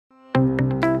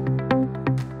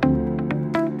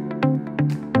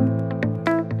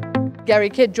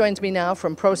Garry Kidd joins me now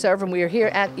from Proserv, and we are here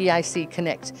at EIC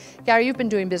Connect. Garry, you've been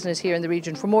doing business here in the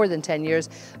region for more than 10 years,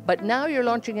 but now you're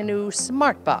launching a new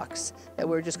smart box that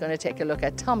we're just going to take a look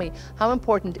at. Tell me, how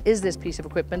important is this piece of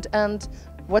equipment and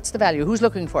what's the value? Who's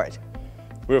looking for it?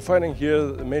 We're finding here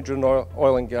that the major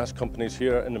oil and gas companies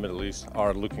here in the Middle East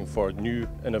are looking for new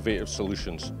innovative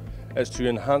solutions. It's to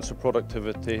enhance the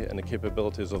productivity and the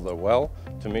capabilities of their well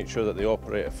to make sure that they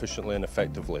operate efficiently and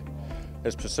effectively.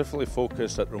 It's specifically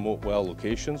focused at remote well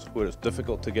locations where it's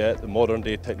difficult to get the modern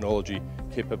day technology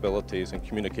capabilities and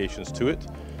communications to it.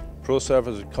 Proserv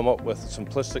has come up with a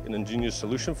simplistic and ingenious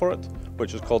solution for it,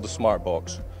 which is called the Smart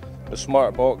Box. The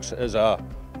Smart Box is a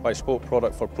bespoke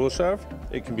product for Proserv.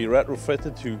 It can be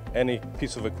retrofitted to any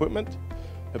piece of equipment.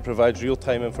 It provides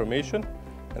real-time information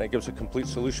and it gives a complete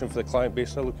solution for the client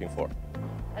base they're looking for.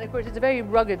 And of course it's a very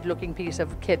rugged looking piece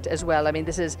of kit as well. I mean,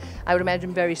 this is, I would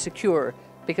imagine, very secure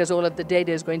because all of the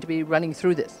data is going to be running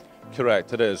through this.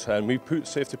 Correct, it is, and we put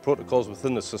safety protocols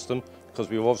within the system because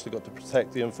we've obviously got to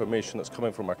protect the information that's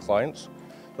coming from our clients.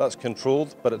 That's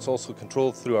controlled, but it's also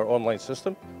controlled through our online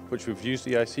system, which we've used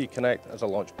EIC Connect as a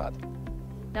launch pad.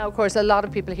 Now, of course, a lot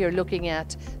of people here looking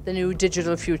at the new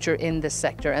digital future in this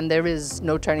sector, and there is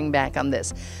no turning back on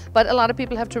this. But a lot of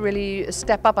people have to really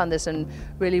step up on this and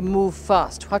really move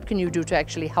fast. What can you do to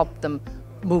actually help them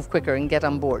move quicker and get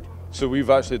on board? So we've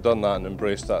actually done that and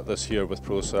embraced that this year with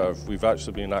Proserv. We've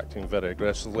actually been acting very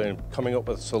aggressively and coming up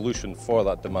with a solution for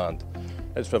that demand.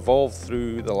 It's evolved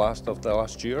through the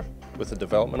last year with the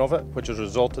development of it, which has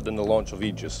resulted in the launch of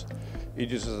Aegis.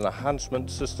 Aegis is an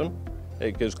enhancement system.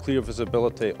 It gives clear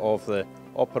visibility of the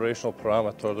operational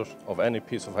parameters of any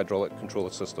piece of hydraulic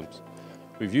controller systems.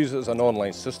 We've used it as an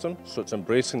online system, so it's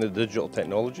embracing the digital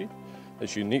technology.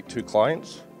 It's unique to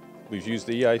clients. We've used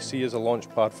the EIC as a launch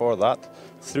pad for that.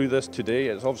 Through this today,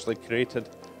 it's obviously created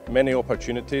many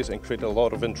opportunities and created a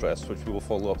lot of interest, which we will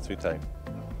follow up through time.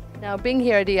 Now, being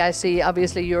here at EIC,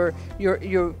 obviously you're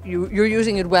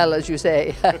using it well, as you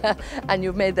say, and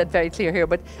you've made that very clear here.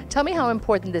 But tell me how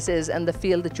important this is and the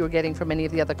feel that you're getting from many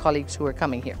of the other colleagues who are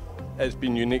coming here. It's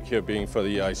been unique here being for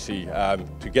the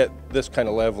EIC. To get this kind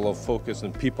of level of focus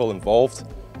and people involved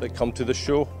that come to the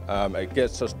show, it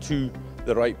gets us to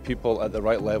the right people at the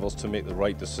right levels to make the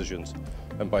right decisions.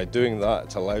 And by doing that,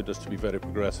 it's allowed us to be very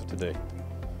progressive today.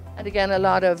 And again, a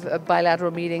lot of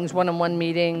bilateral meetings, one-on-one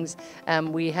meetings.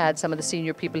 We had some of the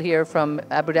senior people here from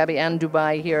Abu Dhabi and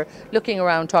Dubai here, looking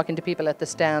around, talking to people at the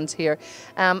stands here.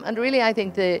 And really, I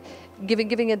think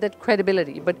giving it that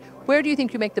credibility. But where do you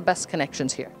think you make the best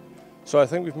connections here? So I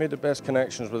think we've made the best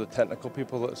connections with the technical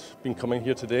people that's been coming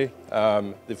here today.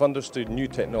 They've understood new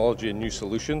technology and new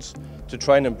solutions. To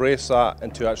try and embrace that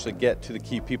and to actually get to the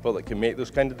key people that can make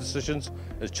those kind of decisions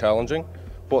is challenging.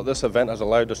 What this event has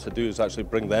allowed us to do is actually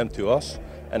bring them to us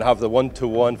and have the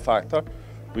one-to-one factor.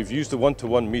 We've used the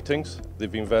one-to-one meetings.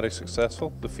 They've been very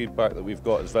successful. The feedback that we've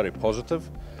got is very positive.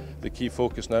 The key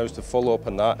focus now is to follow up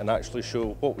on that and actually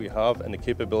show what we have and the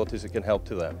capabilities that can help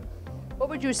to them. What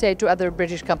would you say to other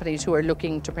British companies who are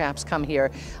looking to perhaps come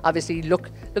here? Obviously look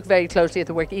very closely at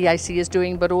the work EIC is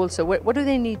doing, but also what do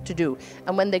they need to do?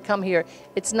 And when they come here,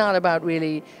 it's not about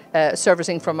really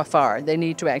servicing from afar. They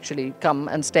need to actually come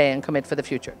and stay and commit for the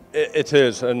future. It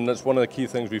is, and that's one of the key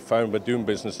things we found by doing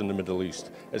business in the Middle East,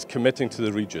 is committing to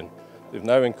the region. They've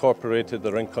now incorporated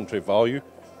their in-country value,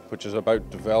 which is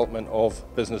about development of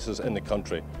businesses in the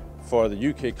country. For the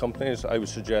UK companies, I would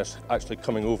suggest actually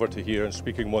coming over to here and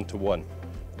speaking one-to-one.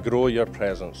 Grow your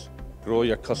presence, grow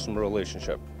your customer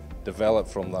relationship, develop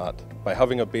from that. By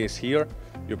having a base here,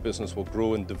 your business will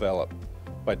grow and develop.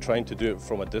 By trying to do it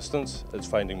from a distance, it's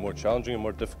finding more challenging and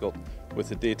more difficult with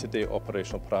the day-to-day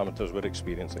operational parameters we're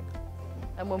experiencing.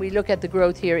 And when we look at the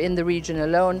growth here in the region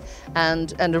alone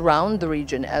and around the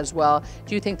region as well,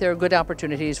 do you think there are good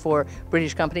opportunities for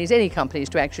British companies, any companies,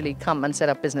 to actually come and set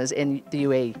up business in the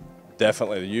UAE?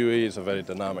 Definitely, the UAE is a very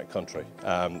dynamic country.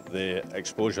 The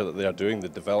exposure that they are doing, the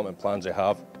development plans they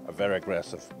have are very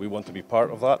aggressive. We want to be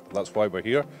part of that, that's why we're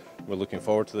here. We're looking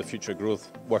forward to the future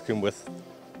growth working with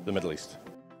the Middle East.